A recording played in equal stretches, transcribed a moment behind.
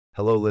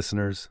Hello,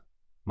 listeners.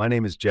 My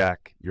name is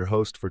Jack, your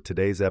host for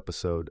today's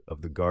episode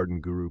of the Garden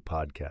Guru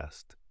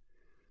podcast.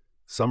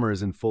 Summer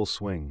is in full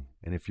swing,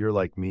 and if you're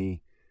like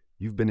me,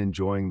 you've been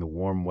enjoying the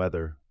warm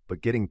weather,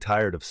 but getting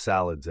tired of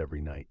salads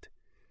every night.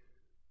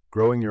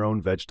 Growing your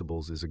own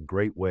vegetables is a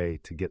great way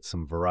to get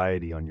some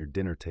variety on your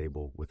dinner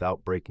table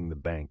without breaking the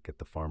bank at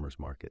the farmer's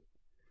market.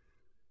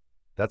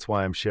 That's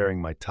why I'm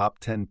sharing my top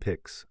 10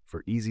 picks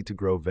for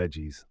easy-to-grow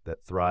veggies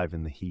that thrive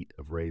in the heat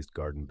of raised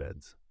garden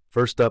beds.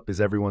 First up is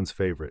everyone's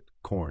favorite,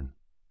 corn.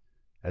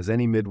 As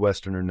any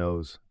Midwesterner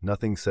knows,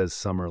 nothing says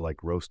summer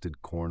like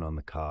roasted corn on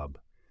the cob.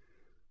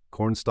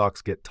 Corn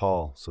stalks get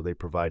tall, so they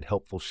provide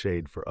helpful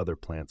shade for other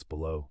plants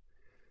below.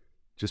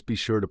 Just be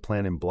sure to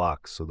plant in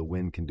blocks so the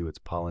wind can do its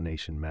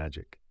pollination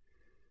magic.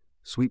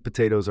 Sweet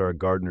potatoes are a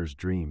gardener's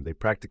dream. They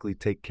practically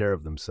take care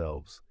of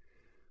themselves.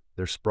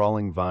 Their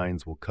sprawling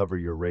vines will cover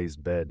your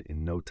raised bed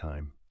in no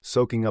time,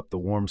 soaking up the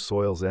warm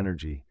soil's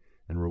energy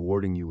and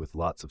rewarding you with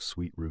lots of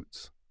sweet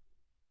roots.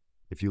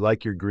 If you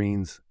like your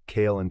greens,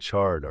 kale and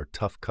chard are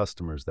tough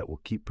customers that will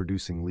keep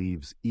producing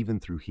leaves even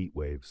through heat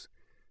waves.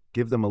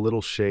 Give them a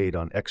little shade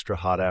on extra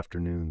hot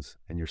afternoons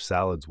and your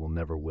salads will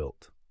never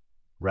wilt.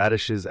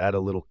 Radishes add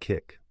a little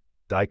kick.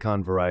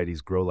 Daikon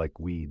varieties grow like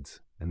weeds,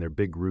 and their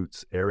big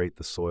roots aerate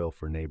the soil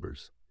for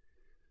neighbors.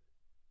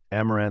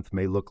 Amaranth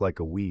may look like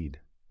a weed,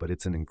 but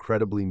it's an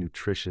incredibly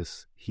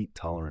nutritious,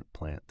 heat-tolerant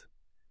plant.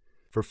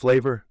 For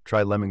flavor,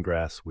 try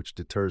lemongrass, which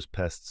deters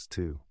pests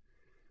too.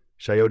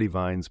 Chayote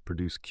vines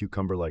produce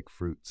cucumber-like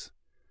fruits.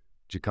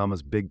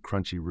 Jicama's big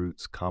crunchy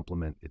roots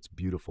complement its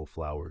beautiful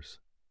flowers.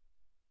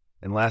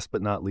 And last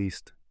but not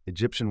least,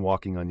 Egyptian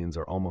walking onions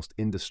are almost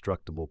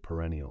indestructible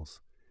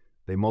perennials.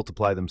 They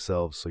multiply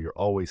themselves so you're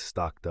always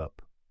stocked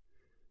up.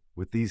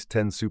 With these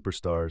 10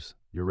 superstars,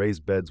 your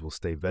raised beds will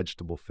stay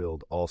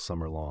vegetable-filled all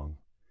summer long.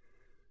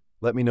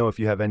 Let me know if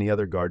you have any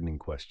other gardening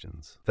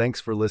questions.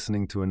 Thanks for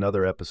listening to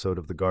another episode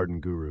of The Garden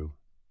Guru.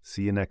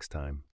 See you next time.